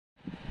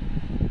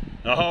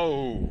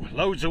Oh,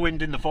 loads of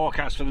wind in the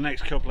forecast for the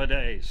next couple of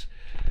days.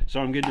 So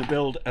I'm going to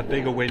build a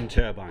bigger wind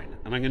turbine,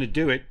 and I'm going to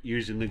do it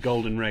using the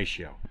golden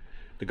ratio.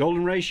 The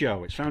golden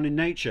ratio, it's found in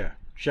nature.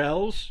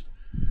 Shells,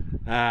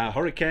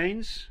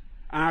 hurricanes,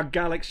 our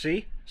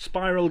galaxy,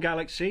 spiral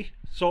galaxy,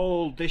 it's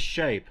all this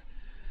shape.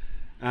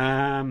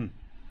 Yeah,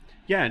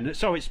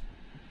 so it's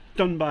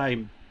done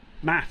by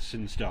maths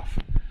and stuff.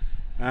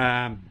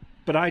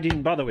 But I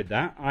didn't bother with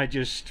that. I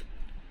just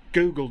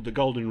Googled the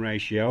golden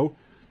ratio.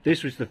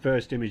 This was the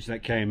first image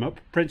that came up,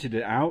 printed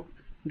it out,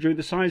 and drew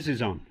the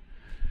sizes on.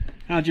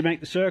 How do you make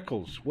the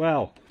circles?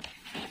 Well,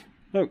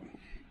 look,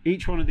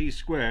 each one of these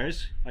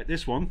squares, like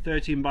this one,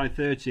 13 by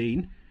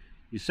 13,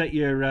 you set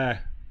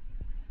your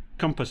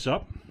compass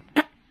up.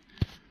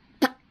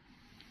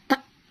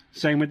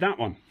 Same with that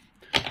one.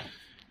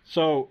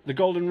 So, the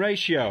golden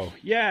ratio.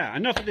 Yeah,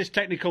 enough of this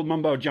technical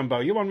mumbo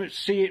jumbo. You want to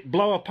see it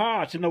blow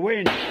apart in the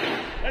wind.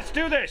 Let's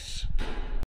do this!